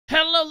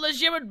Hello,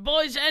 legitimate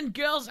boys and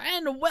girls,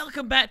 and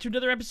welcome back to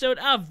another episode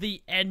of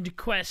The End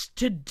Quest.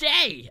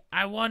 Today,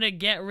 I want to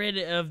get rid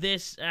of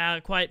this it's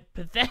quite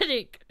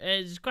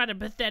a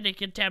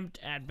pathetic attempt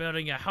at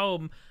building a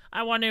home.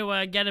 I want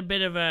to get a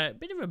bit of a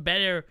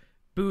better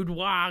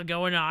boudoir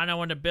going on. I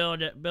want to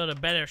build a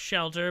better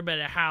shelter,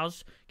 better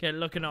house, get it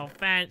looking all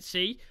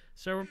fancy.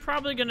 So we're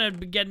probably gonna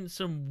be getting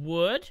some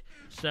wood.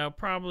 So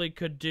probably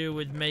could do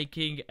with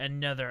making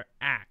another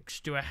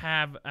axe. I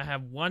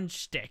have one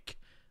stick.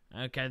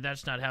 Okay,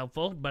 that's not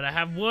helpful, but I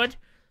have wood,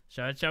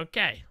 so it's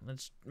okay.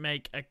 Let's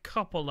make a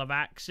couple of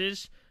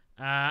axes.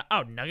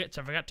 Oh, nuggets,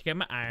 I forgot to get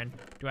my iron.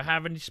 Do I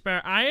have any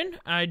spare iron?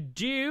 I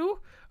do.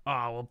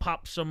 Oh, we'll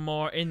pop some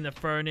more in the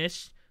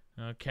furnace.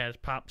 Okay, let's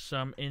pop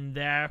some in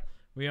there.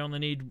 We only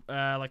need,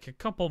 like a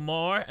couple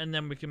more, and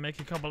then we can make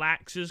a couple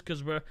axes,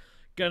 because we're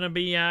gonna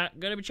be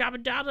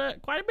chopping down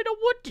quite a bit of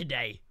wood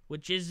today,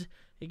 which is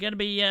gonna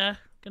be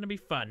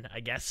fun, I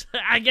guess.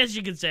 I guess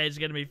you could say it's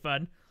gonna be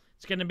fun.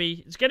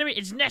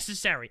 It's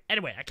necessary.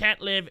 Anyway, I can't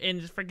live in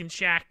this freaking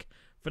shack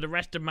for the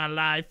rest of my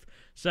life,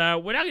 so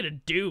we're not gonna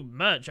do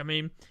much. I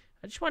mean,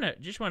 I just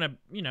wanna,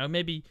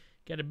 maybe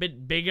get a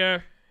bit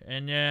bigger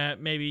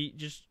and maybe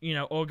just,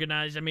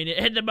 organize. I mean,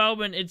 at the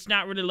moment, it's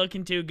not really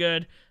looking too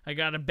good. I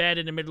got a bed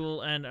in the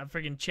middle and a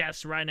freaking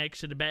chest right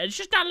next to the bed. It's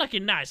just not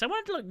looking nice. I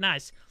want it to look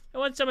nice. I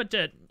want someone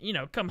to,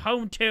 come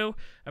home to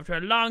after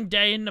a long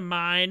day in the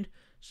mine.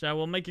 So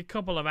we'll make a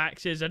couple of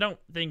axes. I don't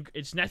think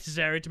it's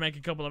necessary to make a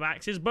couple of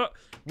axes, but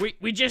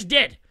we just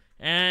did.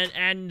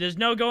 And there's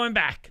no going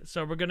back.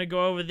 So we're gonna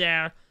go over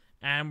there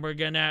and we're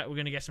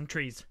gonna get some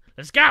trees.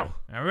 Let's go.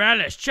 Alright,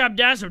 let's chop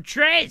down some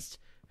trees.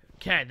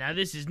 Okay, now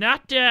this is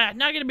not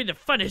gonna be the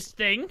funnest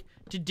thing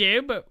to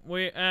do, but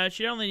we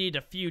should only need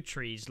a few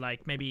trees,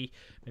 like maybe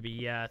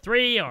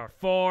 3 or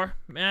 4.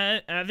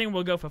 I think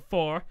we'll go for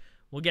 4.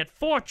 We'll get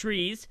 4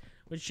 trees,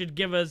 which should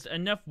give us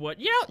enough wood.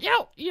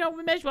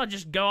 We may as well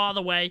just go all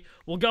the way.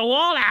 We'll go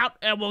all out,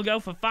 and we'll go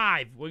for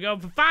 5. We'll go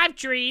for 5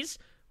 trees,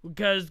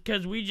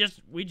 because we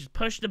just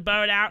push the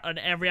boat out on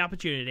every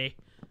opportunity.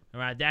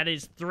 All right, that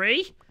is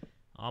 3.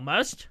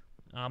 Almost.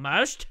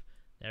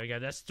 There we go,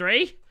 that's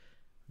 3.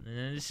 And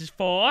then this is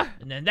 4.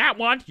 And then that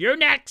one, you're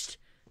next.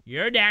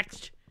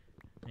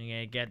 I'm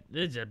gonna get,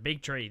 this is a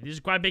big tree. These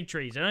are quite big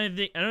trees. I don't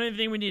even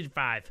think we need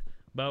 5.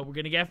 But we're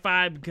gonna get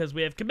 5 because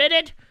we have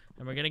committed.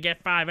 And we're gonna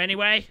get 5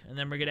 anyway, and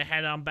then we're gonna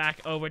head on back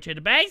over to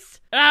the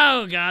base.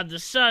 Oh god, the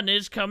sun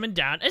is coming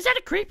down. Is that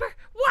a creeper?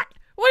 What?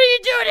 What are you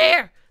doing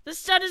here? The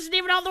sun isn't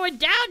even all the way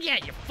down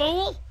yet, you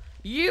fool!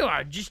 You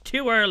are just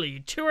too early.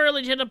 Too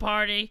early to the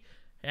party.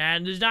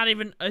 And there's not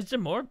even, is there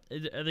more?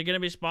 Are they gonna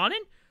be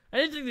spawning? I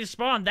didn't think they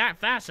spawned that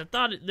fast. I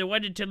thought they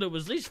waited until it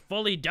was at least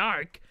fully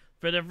dark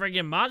for the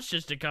friggin'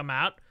 monsters to come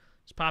out.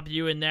 Let's pop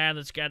you in there.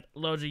 Let's get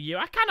loads of you.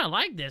 I kinda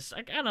like this.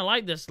 I kinda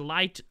like this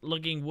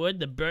light-looking wood,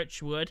 the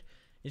birch wood.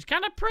 It's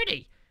kind of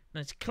pretty.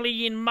 It's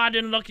clean,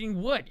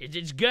 modern-looking wood.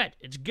 It's good.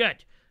 It's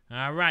good.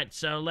 All right,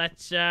 so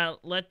let's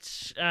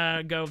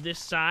go this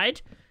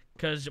side,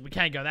 because we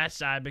can't go that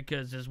side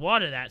because there's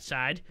water that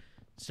side.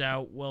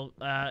 So we'll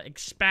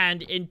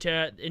expand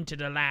into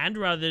the land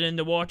rather than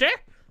the water.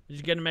 This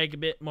is gonna make a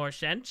bit more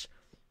sense.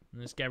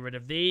 Let's get rid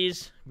of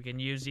these. We can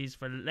use these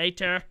for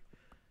later.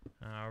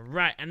 All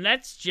right, and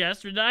let's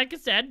just, like I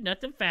said,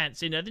 nothing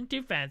fancy, nothing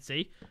too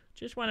fancy.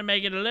 Just want to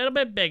make it a little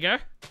bit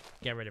bigger.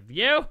 Get rid of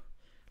you.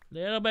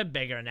 Little bit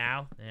bigger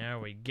now. There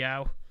we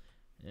go.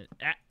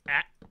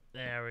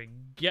 There we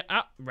go.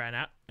 Oh, ran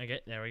out. Okay,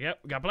 there we go.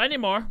 We got plenty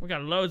more. We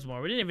got loads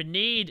more. We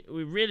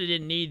really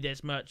didn't need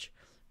this much.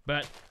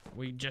 But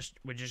we're just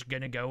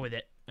gonna go with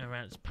it.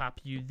 Alright, let's pop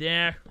you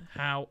there.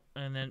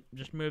 And then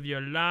just move you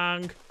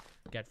along.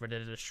 Get rid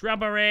of the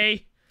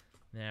shrubbery.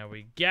 There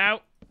we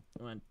go.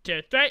 1,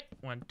 2, 3.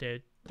 1, 2,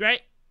 3.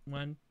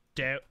 1,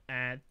 2,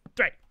 and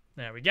 3.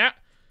 There we go.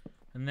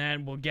 And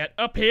then we'll get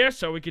up here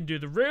so we can do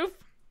the roof.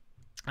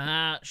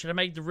 Should I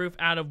make the roof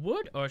out of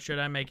wood, or should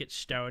I make it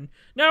stone?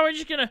 No, we're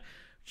just gonna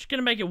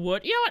make it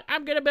wood. You know what?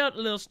 I'm gonna build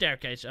a little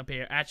staircase up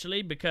here,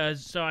 actually,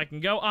 because so I can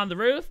go on the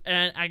roof,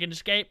 and I can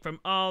escape from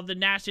all the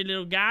nasty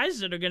little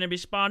guys that are gonna be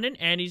spawning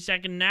any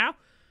second now.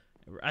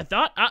 I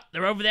thought,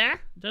 they're over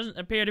there. Doesn't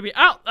appear to be,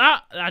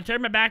 I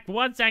turned my back for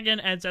 1 second,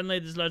 and suddenly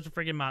there's loads of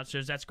freaking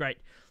monsters. That's great.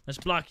 Let's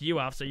block you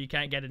off so you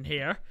can't get in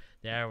here.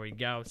 There we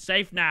go.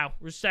 Safe now.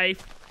 We're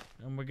safe.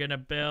 And we're gonna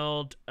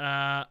build,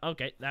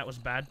 okay, that was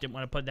bad. Didn't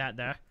want to put that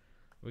there.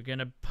 We're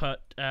gonna put,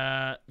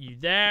 you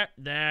there,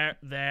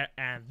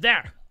 and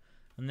there.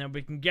 And then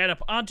we can get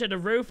up onto the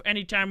roof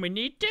anytime we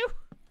need to.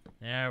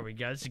 There we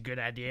go. This is a good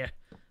idea.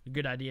 A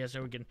good idea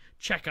so we can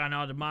check on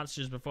all the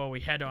monsters before we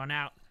head on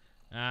out.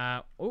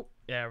 Oh,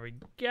 there we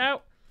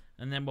go.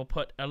 And then we'll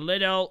put a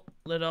little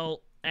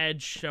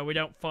edge so we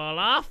don't fall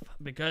off.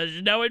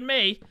 Because knowing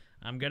me,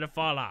 I'm gonna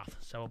fall off.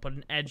 So we'll put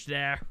an edge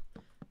there.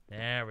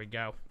 There we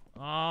go.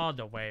 All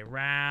the way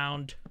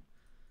around.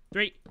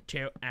 3,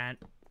 2, and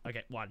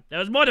okay, 1. That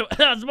was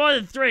more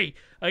than 3.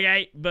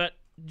 Okay, but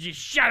just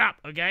shut up.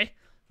 Okay,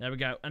 there we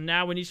go. And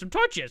now we need some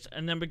torches,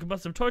 and then we can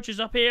put some torches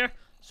up here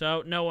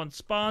so no one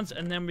spawns,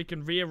 and then we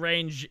can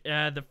rearrange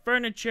the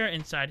furniture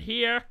inside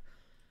here.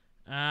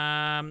 Do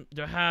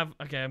I have...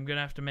 Okay, I'm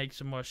gonna have to make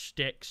some more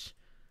sticks.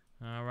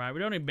 Alright, we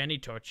don't need many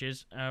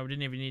torches. We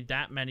didn't even need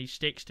that many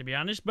sticks, to be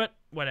honest, but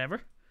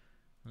whatever.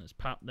 Let's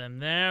pop them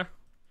there.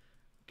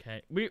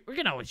 Okay, we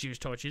can always use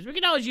torches. We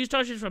can always use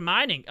torches for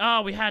mining.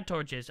 Oh, we had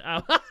torches.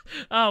 Oh,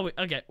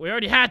 okay, we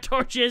already had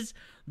torches,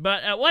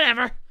 but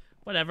whatever.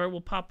 Whatever,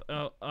 we'll pop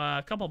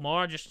a couple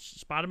more, just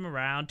spot them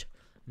around,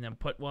 and then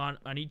put one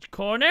on each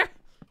corner,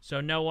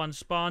 so no one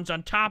spawns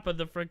on top of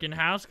the freaking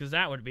house, because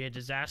that would be a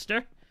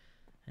disaster.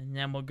 And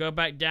then we'll go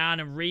back down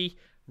and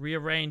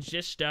rearrange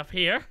this stuff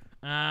here.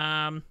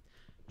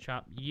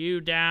 Chop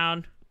you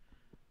down,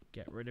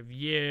 get rid of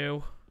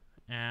you,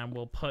 and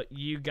we'll put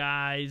you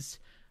guys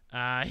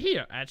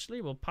here. Actually,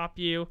 we'll pop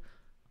you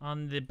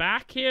on the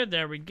back here.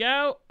 There we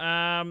go.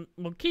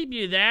 We'll keep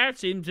you there. It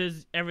seems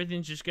as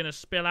everything's just gonna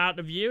spill out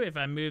of you if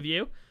I move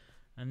you.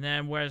 And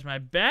then where's my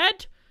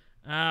bed?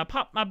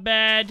 Pop my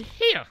bed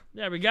here.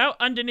 There we go.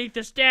 Underneath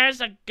the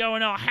stairs, like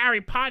going all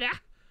Harry Potter.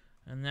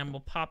 And then we'll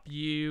pop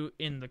you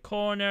in the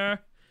corner.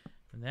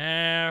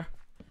 There.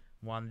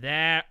 One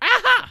there.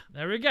 Aha!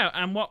 There we go.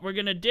 And what we're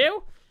gonna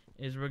do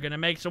is we're gonna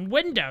make some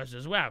windows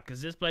as well,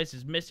 because this place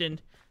is missing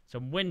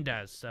some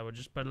windows. So we'll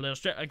just put a little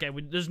strip. Okay,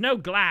 there's no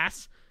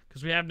glass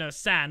because we have no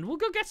sand. We'll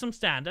go get some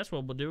sand. That's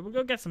what we'll do. We'll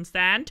go get some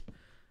sand,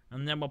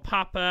 and then we'll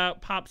pop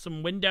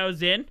some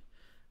windows in,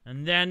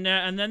 and then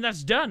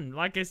that's done.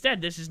 Like I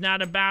said, this is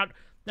not about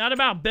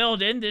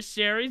building this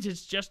series.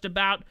 It's just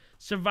about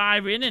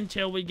surviving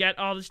until we get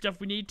all the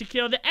stuff we need to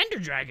kill the Ender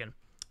Dragon.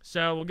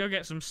 So we'll go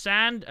get some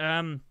sand.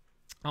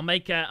 I'll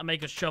make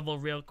a shovel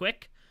real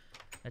quick.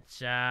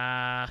 Let's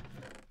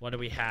what do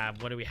we have?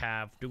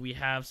 Do we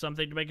have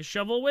something to make a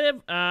shovel with?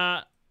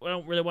 We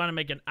don't really want to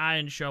make an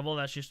iron shovel.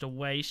 That's just a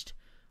waste.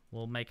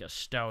 We'll make a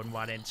stone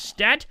one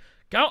instead.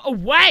 Go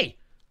away!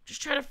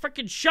 Just try to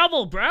freaking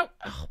shovel, bro.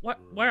 Ugh,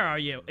 where are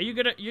you? Are you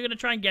gonna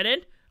try and get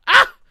in?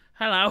 Ah!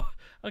 Hello.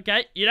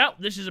 Okay, you know,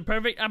 this is a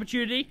perfect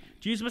opportunity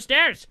to use my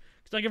stairs.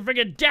 It's like a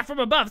freaking death from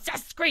above.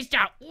 Squeezed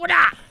out.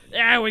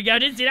 There we go.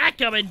 Didn't see that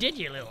coming, did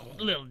you,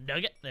 little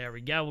nugget? There we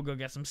go. We'll go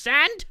get some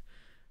sand.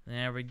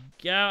 There we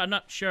go. I'm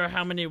not sure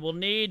how many we'll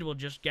need. We'll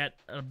just get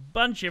a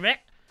bunch of it.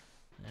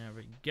 There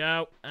we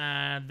go.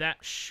 That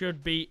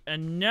should be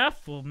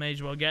enough. We may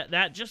as well get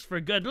that just for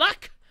good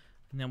luck.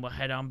 And then we'll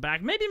head on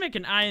back. Maybe make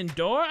an iron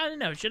door. I don't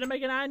know. Should I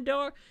make an iron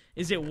door?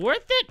 Is it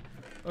worth it?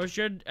 Or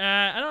should...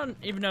 I don't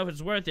even know if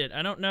it's worth it.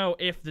 I don't know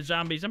if the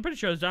zombies... I'm pretty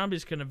sure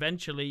zombies can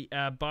eventually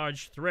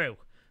barge through,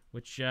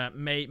 which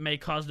may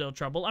cause a little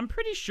trouble. I'm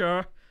pretty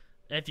sure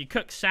if you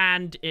cook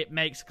sand, it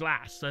makes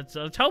glass. Let's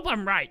hope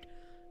I'm right.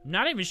 I'm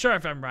not even sure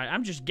if I'm right.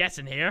 I'm just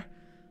guessing here.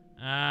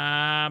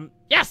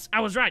 Yes, I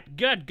was right.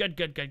 Good.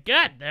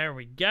 There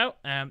we go.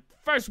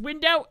 First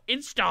window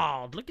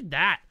installed. Look at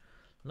that.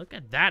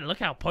 Look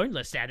how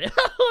pointless that is.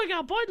 Look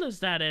how pointless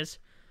that is.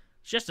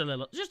 Just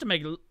to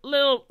make it a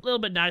little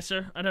bit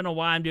nicer. I don't know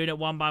why I'm doing it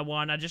one by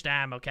one. I just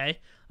am, okay?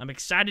 I'm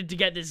excited to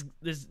get this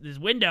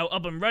window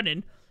up and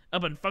running,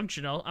 up and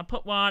functional. I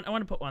want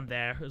to put one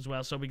there as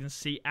well so we can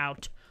see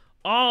out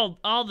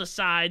all the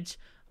sides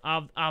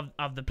of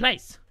the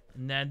place.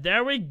 And then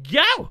there we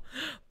go!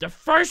 The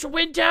first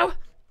window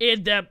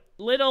in the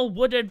little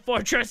wooden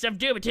fortress of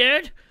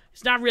Doomatude.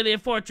 It's not really a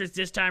fortress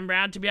this time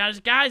around, to be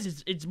honest,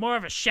 guys. It's more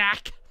of a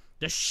shack.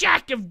 The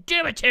Shack of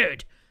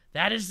Doomatude!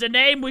 That is the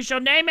name. We shall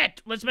name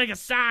it. Let's make a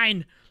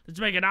sign. Let's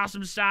make an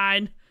awesome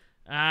sign.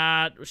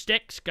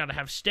 Sticks. Gotta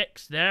have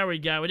sticks. There we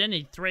go. We didn't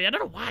need 3. I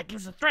don't know why it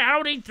gives us 3. I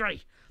don't need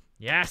 3.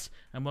 Yes.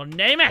 And we'll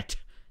name it.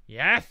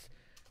 Yes.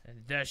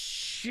 The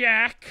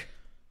Shack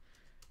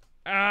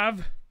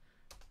of...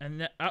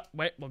 And then, oh,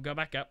 wait, we'll go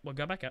back up.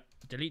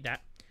 Delete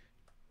that.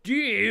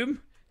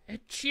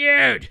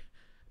 Doomatude.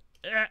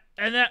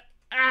 And then,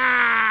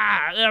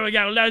 there we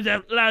go.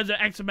 Loads of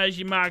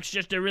exclamation marks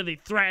just to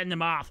really threaten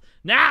them off.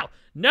 Now,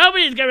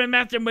 nobody's gonna be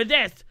messing with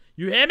this.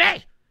 You hear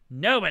me?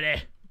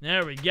 Nobody.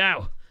 There we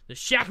go. The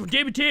Shack of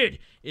Doomatude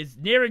is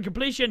nearing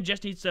completion.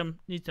 Just need some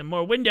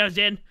more windows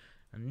in,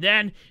 and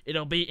then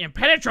it'll be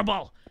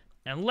impenetrable.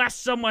 Unless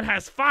someone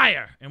has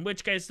fire, in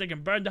which case they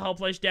can burn the whole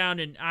place down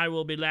and I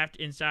will be left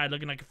inside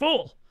looking like a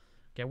fool.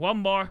 Okay, one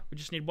more. We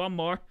just need one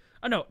more.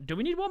 Oh no, do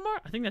we need one more?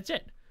 I think that's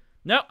it.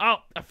 No, oh,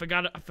 I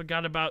forgot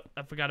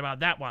about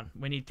that one.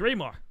 We need 3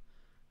 more.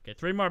 Okay,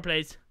 3 more,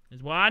 please.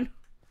 There's 1.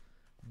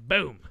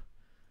 Boom.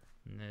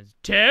 And there's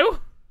 2.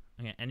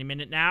 Okay, any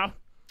minute now.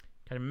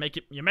 You're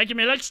making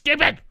me look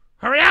stupid.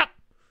 Hurry up.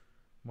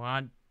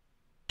 1,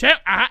 2.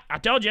 I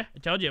told you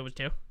it was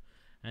 2.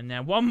 And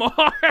then 1 more.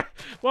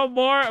 1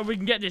 more, and we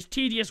can get this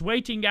tedious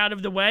waiting out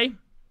of the way.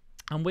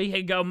 And we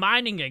can go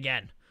mining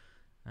again.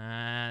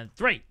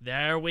 3.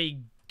 There we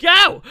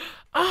go.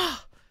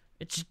 Oh,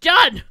 it's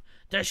done.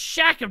 The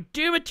Shack of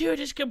Doomatude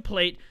is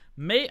complete.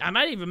 I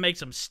might even make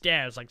some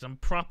stairs, like some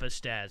proper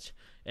stairs,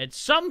 at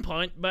some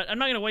point. But I'm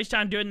not going to waste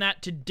time doing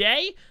that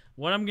today.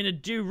 What I'm going to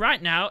do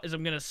right now is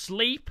I'm going to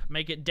sleep,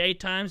 make it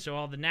daytime, so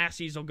all the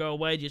nasties will go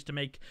away just to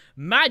make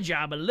my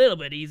job a little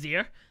bit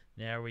easier.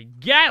 There we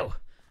go.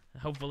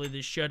 Hopefully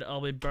this should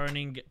all be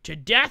burning to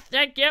death.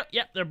 Thank you.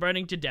 Yep, they're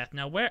burning to death.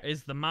 Now, where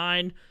is the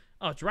mine?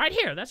 Oh, it's right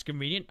here. That's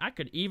convenient. I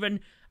could even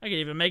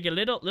make a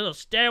little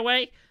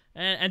stairway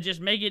and just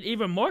make it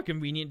even more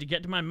convenient to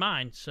get to my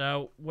mine.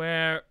 So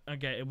where?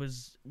 Okay, we'll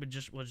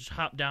just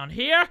hop down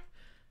here,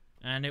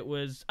 and it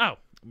was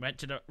went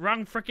to the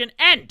wrong freaking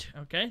end.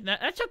 Okay,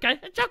 that's okay.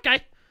 It's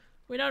okay.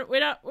 We got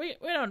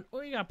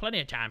plenty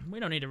of time. We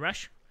don't need to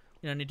rush.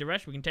 We don't need to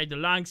rush. We can take the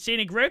long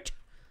scenic route.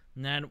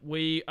 And then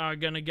we are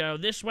going to go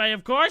this way,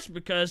 of course,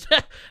 because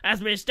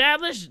as we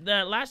established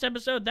the last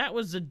episode, that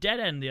was a dead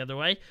end the other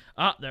way.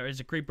 Oh, there is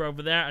a creeper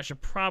over there. I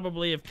should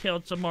probably have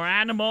killed some more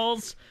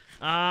animals.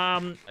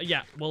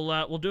 Yeah,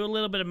 we'll do a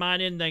little bit of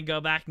mining, then go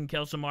back and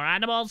kill some more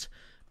animals,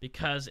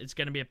 because it's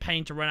going to be a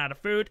pain to run out of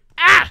food.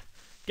 Ah!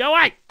 Go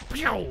away!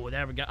 Pew!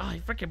 There we go. Oh,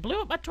 he freaking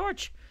blew up my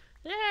torch.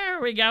 There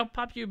we go.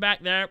 Pop you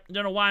back there.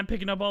 Don't know why I'm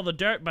picking up all the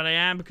dirt, but I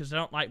am, because I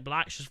don't like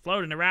blocks just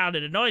floating around.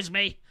 It annoys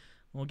me.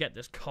 We'll get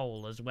this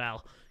coal as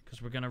well,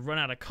 because we're going to run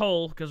out of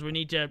coal, because we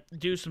need to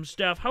do some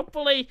stuff.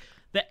 Hopefully,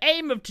 the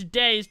aim of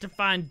today is to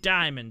find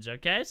diamonds,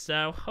 okay?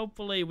 So,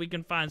 hopefully, we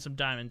can find some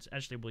diamonds.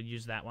 Actually, we'll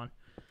use that one.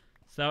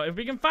 So, if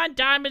we can find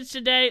diamonds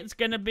today, it's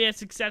going to be a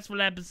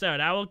successful episode.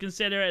 I will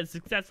consider it a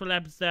successful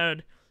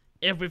episode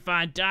if we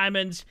find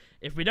diamonds.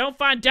 If we don't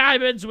find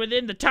diamonds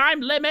within the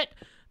time limit,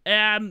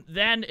 then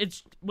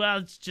it's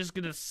just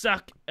going to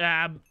suck.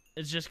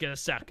 It's just gonna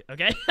suck,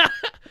 okay?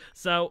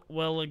 So,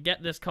 we'll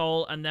get this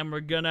coal, and then we're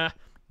gonna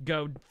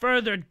go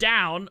further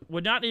down.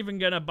 We're not even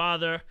gonna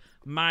bother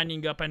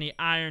mining up any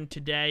iron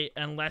today,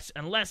 unless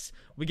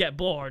we get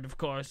bored, of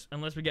course.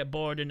 Unless we get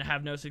bored and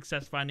have no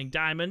success finding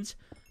diamonds.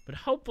 But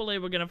hopefully,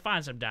 we're gonna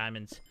find some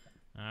diamonds.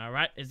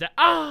 Alright, is that...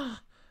 Oh,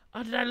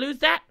 did I lose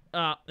that?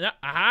 Yeah,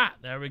 aha,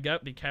 there we go.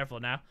 Be careful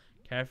now.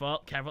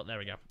 Careful, there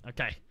we go.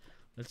 Okay,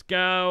 let's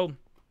go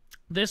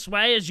this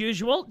way as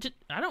usual.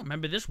 I don't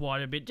remember this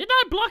water bit. Did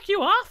I block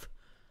you off?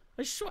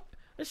 I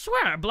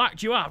swear I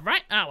blocked you off,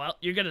 right? Oh, well,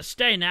 you're gonna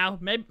stay now.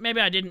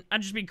 Maybe I didn't. I'm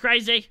just being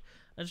crazy.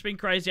 I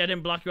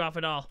didn't block you off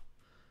at all.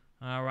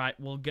 All right,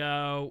 we'll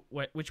go...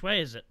 Wait, which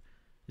way is it?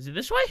 Is it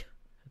this way?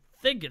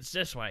 I think it's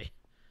this way.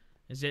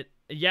 Is it?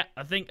 Yeah,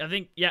 I think,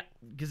 yeah,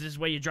 because this is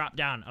where you drop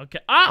down.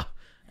 Okay. Oh!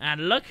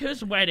 And look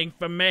who's waiting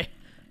for me.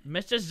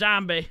 Mr.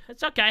 Zombie.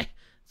 It's okay.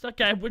 It's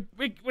okay.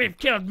 We've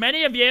killed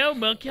many of you.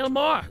 We'll kill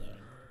more.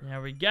 There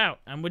we go.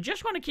 And we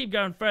just want to keep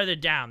going further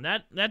down.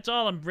 That's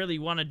all I really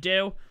want to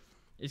do,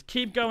 is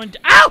keep going.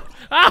 Ow!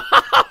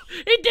 Oh!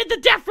 He did the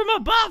death from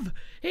above!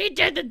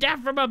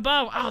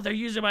 Oh, they're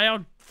using my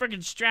own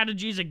freaking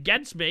strategies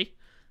against me.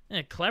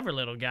 Clever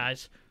little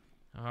guys.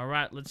 All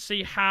right, let's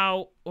see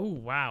how... Oh,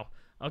 wow.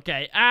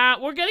 Okay,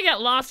 we're gonna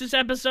get lost this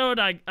episode.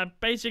 I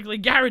basically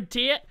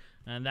guarantee it.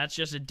 And that's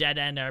just a dead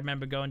end. I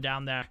remember going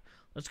down there.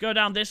 Let's go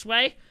down this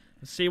way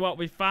and see what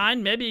we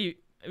find. Maybe...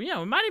 You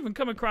know, we might even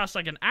come across,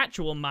 like, an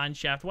actual mine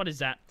shaft. What is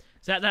that?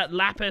 Is that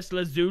lapis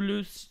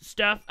lazuli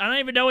stuff? I don't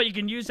even know what you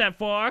can use that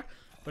for,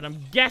 but I'm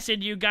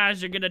guessing you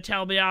guys are going to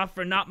tell me off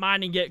for not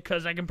mining it,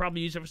 because I can probably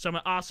use it for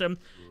something awesome.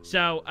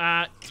 So,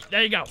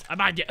 there you go. I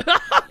mined it.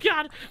 Oh,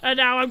 God. And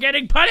now I'm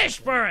getting punished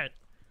for it.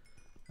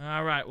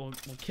 All right, we'll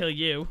kill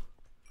you.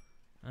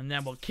 And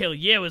then we'll kill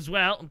you as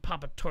well, and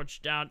pop a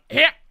torch down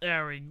here.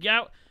 There we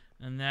go.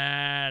 And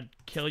then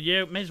kill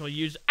you. May as well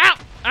use... Ow!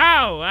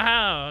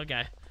 Oh,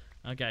 okay.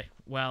 Okay,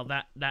 well,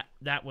 that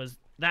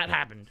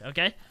happened,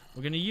 okay?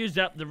 We're gonna use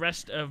up the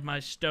rest of my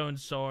stone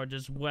sword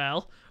as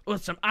well. Oh,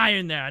 some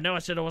iron there. I know I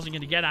said I wasn't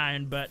gonna get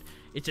iron, but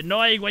it's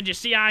annoying when you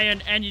see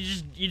iron and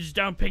you just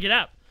don't pick it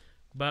up.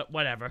 But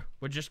whatever.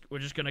 We're just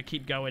gonna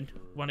keep going.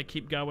 Wanna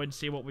keep going,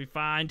 see what we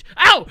find.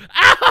 Ow!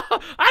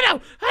 Ow! I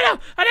know!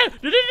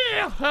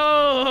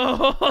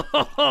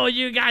 Oh,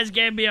 you guys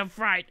gave me a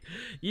fright.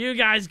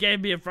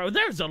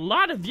 There's a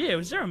lot of you.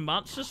 Is there a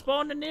monster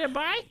spawning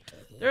nearby?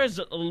 There's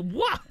a...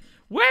 What?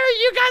 Where are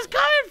you guys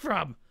coming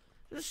from?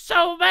 There's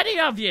so many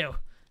of you.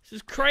 This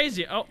is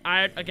crazy. Oh,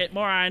 iron. Okay,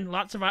 more iron.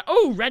 Lots of iron.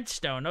 Oh,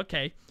 redstone.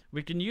 Okay.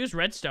 We can use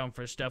redstone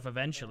for stuff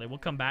eventually. We'll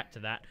come back to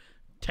that.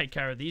 Take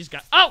care of these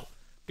guys. Oh!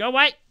 Go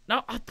away.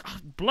 No.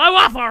 Blow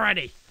off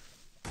already.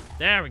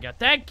 There we go.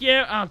 Thank you.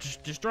 I'll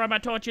just destroy my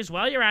torches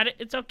while you're at it.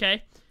 It's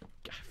okay.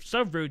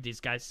 So rude, these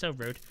guys. So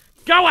rude.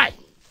 Go away.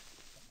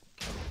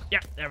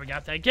 Yeah, there we go.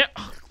 Thank you.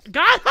 Oh,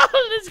 God,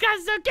 this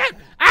guy's so cute.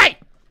 Hey!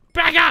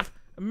 Back off!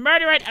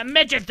 Murdering a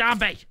midget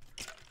zombie!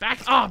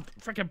 Back off!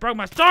 Freaking broke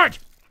my sword!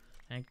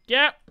 Thank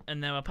you.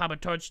 And then we'll pop a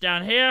torch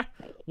down here.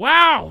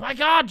 Wow! My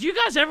God! Do you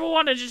guys ever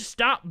want to just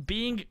stop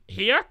being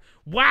here?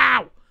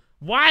 Wow!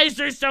 Why is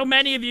there so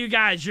many of you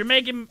guys? You're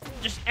making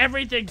just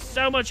everything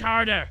so much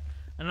harder.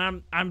 And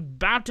I'm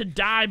about to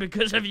die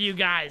because of you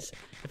guys.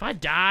 If I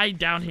die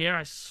down here,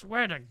 I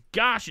swear to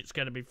gosh, it's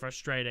gonna be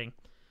frustrating.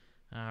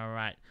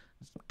 Alright.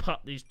 Let's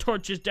pop these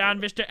torches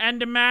down, Mr.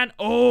 Enderman.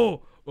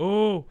 Oh!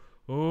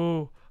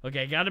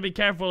 Okay, gotta be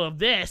careful of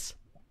this.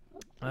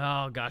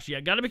 Oh, gosh, yeah,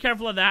 gotta be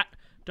careful of that.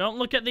 Don't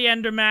look at the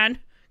Enderman,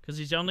 because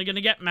he's only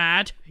gonna get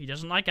mad. He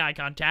doesn't like eye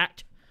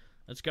contact.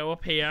 Let's go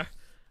up here.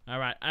 All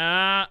right,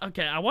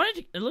 okay,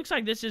 it looks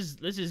like this is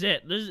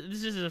it.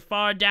 This is as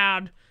far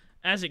down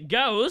as it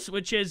goes,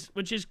 which is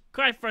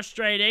quite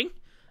frustrating.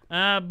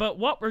 But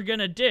what we're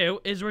gonna do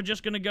is we're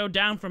just gonna go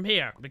down from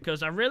here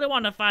because I really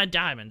want to find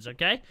diamonds,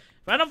 okay?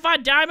 If I don't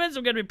find diamonds,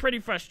 I'm gonna be pretty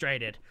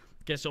frustrated.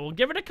 Okay, so we'll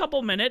give it a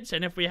couple minutes,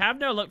 and if we have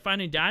no luck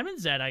finding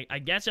diamonds, then I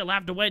guess it'll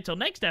have to wait till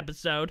next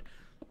episode.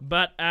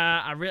 But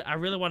I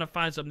really want to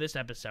find some this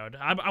episode.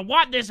 I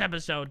want this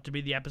episode to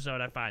be the episode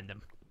I find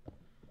them.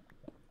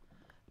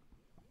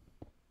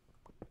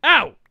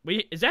 Oh,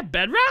 is that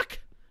bedrock?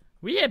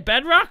 We hit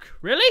bedrock?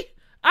 Really?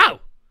 Oh,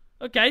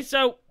 okay.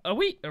 So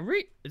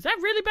is that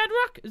really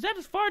bedrock? Is that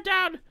as far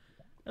down?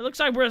 It looks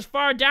like we're as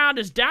far down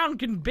as down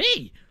can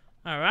be.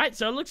 All right,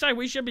 so it looks like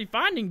we should be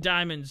finding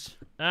diamonds.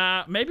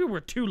 Maybe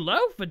we're too low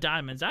for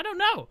diamonds. I don't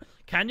know.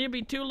 Can you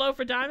be too low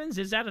for diamonds?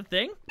 Is that a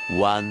thing?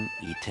 One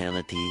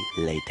eternity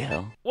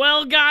later.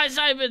 Well, guys,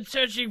 I've been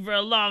searching for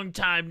a long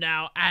time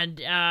now,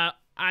 and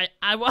I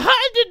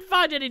didn't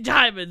find any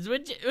diamonds,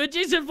 which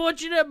is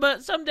unfortunate,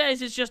 but some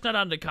days it's just not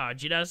on the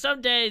cards, you know?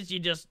 Some days you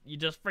just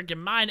freaking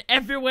mine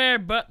everywhere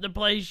but the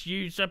place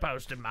you're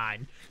supposed to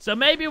mine. So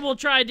maybe we'll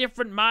try a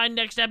different mine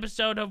next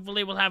episode.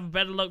 Hopefully we'll have a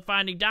better luck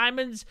finding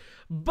diamonds.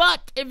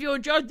 But if you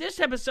enjoyed this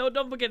episode,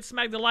 don't forget to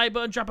smack the like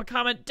button, drop a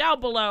comment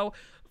down below,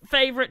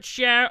 favorite,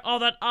 share, all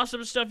that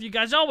awesome stuff you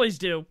guys always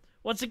do.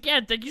 Once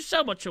again, thank you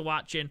so much for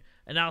watching,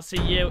 and I'll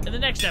see you in the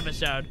next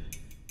episode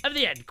of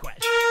The End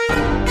Quest.